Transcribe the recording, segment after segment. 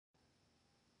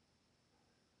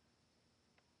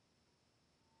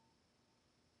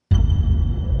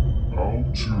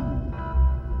2.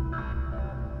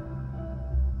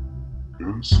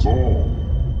 Install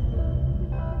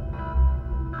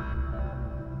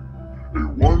a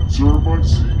 1 terabyte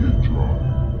Seagate drive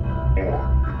on an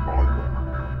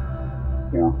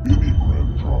iMac, or any RAM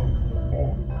drive on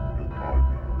an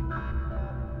iMac.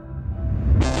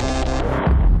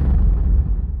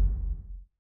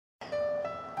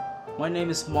 My name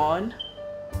is Mon,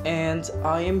 and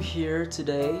I am here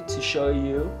today to show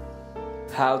you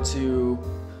how to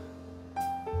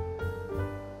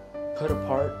put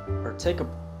apart or take an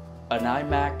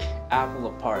iMac Apple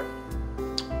apart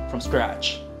from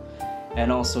scratch,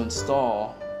 and also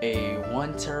install a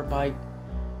 1 terabyte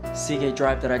Seagate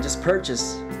drive that I just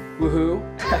purchased. Woohoo!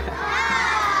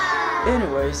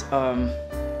 Anyways,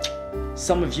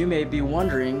 some of you may be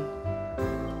wondering,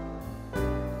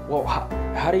 well,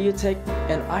 how do you take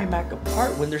an iMac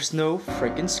apart when there's no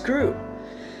freaking screw?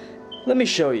 Let me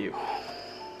show you.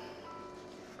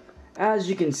 As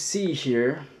you can see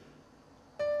here,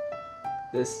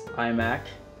 this iMac,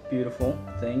 beautiful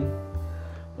thing,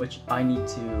 which I need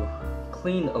to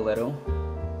clean a little.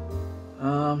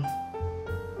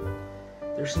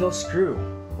 There's no screw.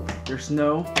 There's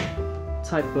no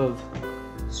type of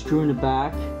screw in the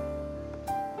back,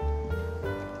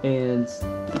 and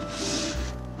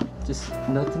just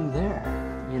nothing there,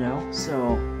 you know?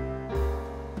 So,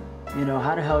 you know,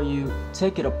 how the hell you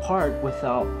take it apart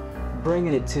without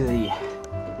bringing it to the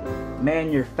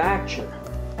manufacturer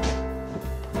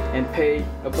and pay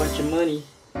a bunch of money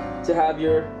to have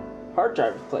your hard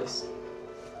drive replaced?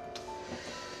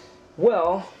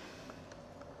 Well,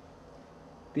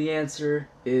 the answer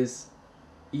is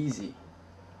easy.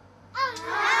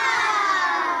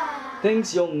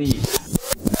 Things you'll need.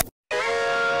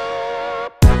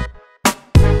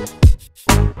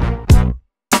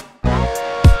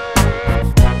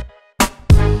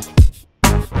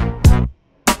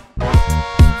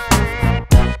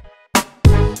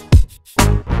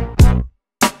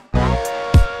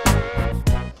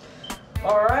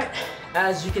 Alright,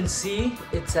 as you can see,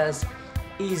 it's as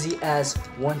easy as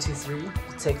 1, 2, 3. You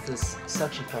take this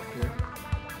suction cup here,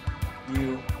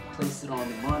 you place it on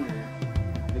the monitor,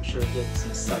 make sure it gets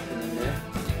some suction in there,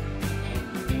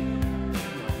 and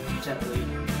you gently.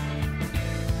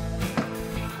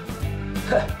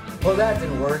 Well, that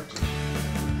didn't work.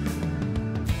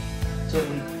 So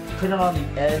we put it on the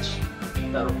edge,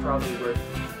 that'll probably work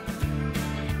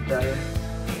better.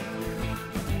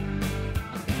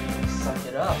 Suck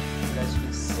it up, and as you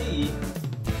can see,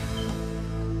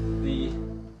 the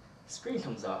screen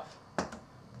comes off,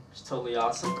 which is totally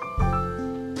awesome.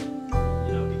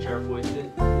 You know, be careful with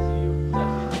it, because you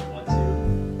definitely don't want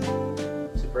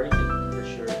to break it for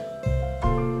sure.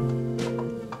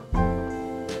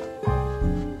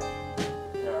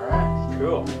 Alright,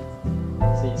 cool.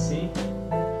 So you see,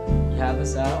 you have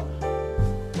this out,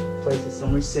 place it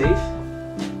somewhere safe.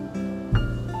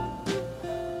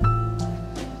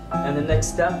 And the next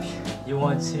step, you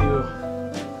want to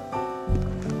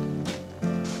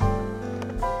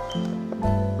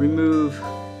remove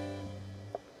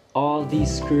all these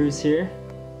screws here.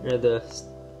 They're the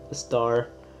star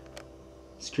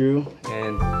screw,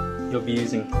 and you'll be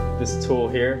using this tool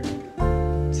here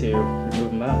to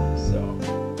remove them out. So,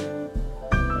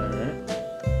 alright.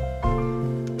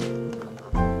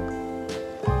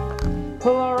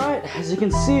 Well, alright, as you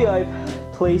can see, I've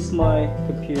placed my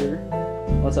computer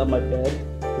on top of my bed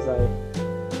because I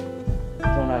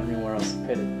don't have anywhere else to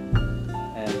put it,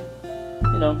 and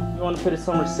you know, you want to put it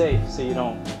somewhere safe so you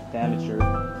don't damage your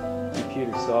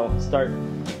computer. So I'll start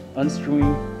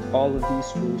unscrewing all of these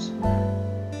screws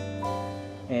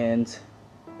and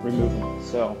remove them.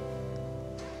 So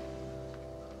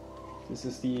this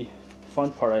is the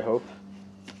fun part, I hope.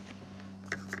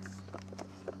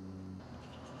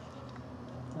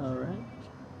 Alright.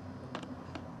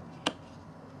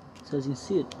 So as you can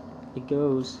see, it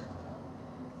goes,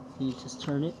 and you just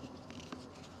turn it,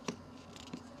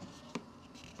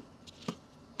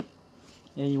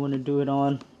 and you want to do it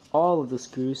on all of the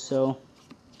screws so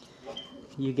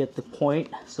you get the point.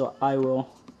 So I will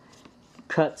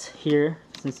cut here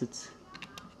since it's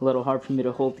a little hard for me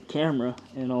to hold the camera,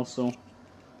 and also,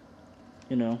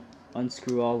 you know,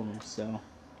 unscrew all of them. So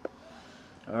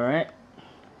alright,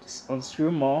 just unscrew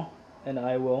them all, and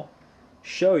I will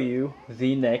show you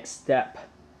the next step.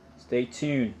 Stay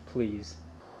tuned, please.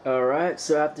 Alright,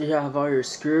 so after you have all your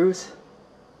screws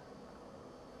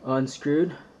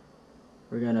unscrewed,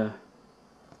 we're gonna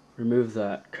remove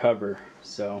that cover.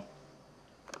 So,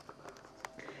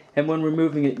 and when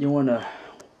removing it, you wanna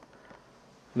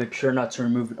make sure not to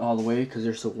remove it all the way, because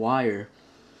there's a wire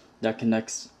that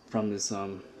connects from this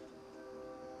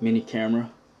mini camera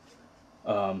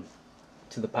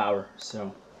to the power,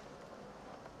 so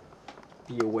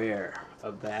be aware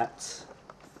of that.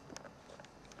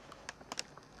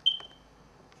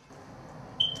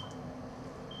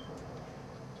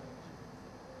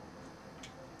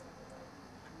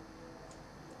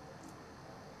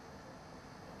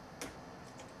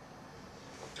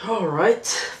 Alright,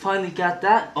 finally got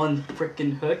that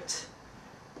unfrickin' hooked. So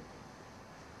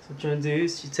what you're gonna do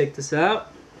is you take this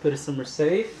out, put it somewhere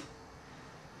safe.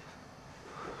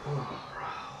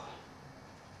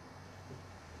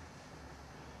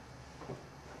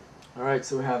 Alright,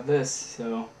 so we have this.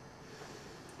 So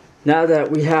now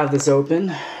that we have this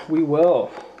open, we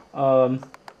will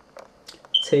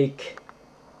take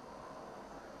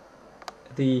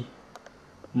the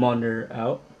monitor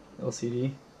out,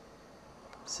 LCD.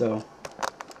 So,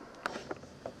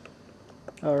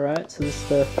 alright, so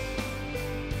this is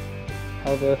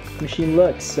how the machine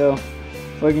looks. So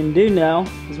what we're going to do now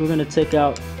is we're going to take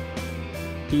out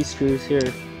these screws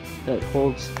here that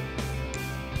holds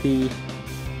the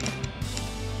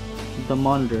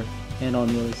monitor, and on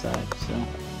the other side. So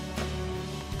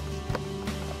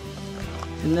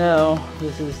now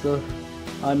this is the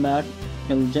iMac,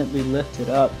 and gently lift it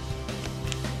up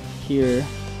here.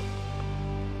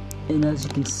 And as you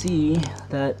can see,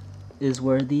 that is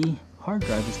where the hard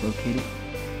drive is located.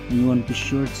 And you want to be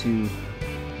sure to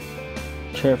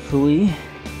carefully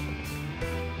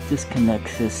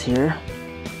disconnect this here.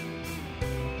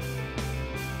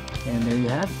 And there you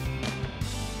have it.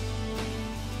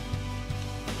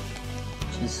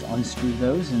 Just unscrew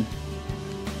those and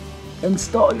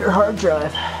install your hard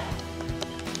drive.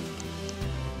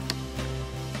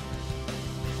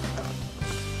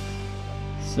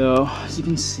 So, as you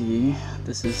can see,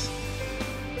 this is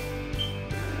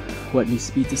what needs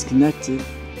to be disconnected.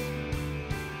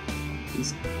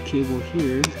 This cable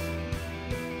here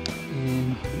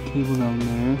and the cable down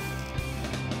there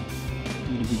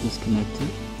need to be disconnected.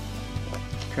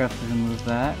 Carefully remove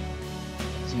that.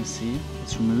 As you can see,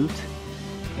 it's removed.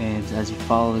 And as you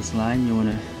follow this line, you want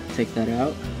to take that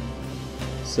out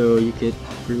so you could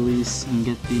release and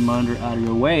get the monitor out of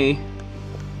your way.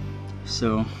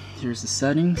 So here's the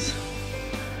settings,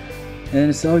 and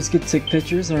it's always good to take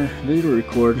pictures or video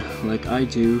record like I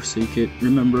do, so you could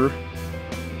remember,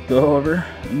 go over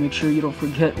and make sure you don't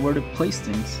forget where to place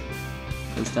things,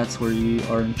 because that's where you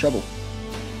are in trouble.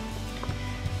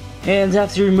 And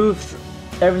after you remove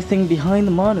everything behind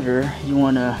the monitor, you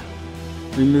want to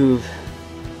remove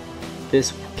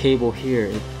this cable here.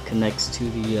 It connects to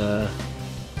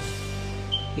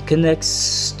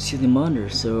the monitor,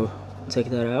 so take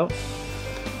that out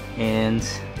and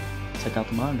check out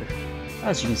the monitor.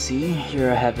 As you can see,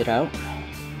 here I have it out,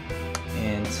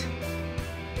 and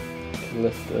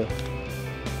lift the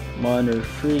monitor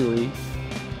freely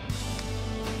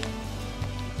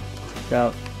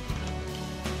without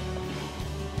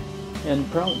any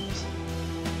problems,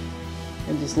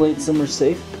 and just lay it somewhere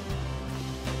safe.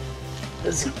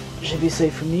 This should be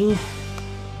safe for me.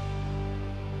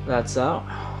 That's out,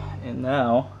 and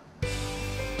now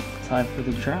time for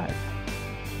the drive,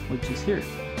 which is here.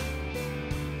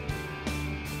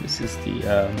 This is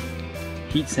the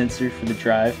heat sensor for the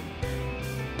drive.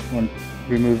 You want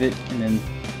to remove it and then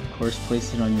of course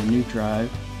place it on your new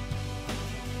drive.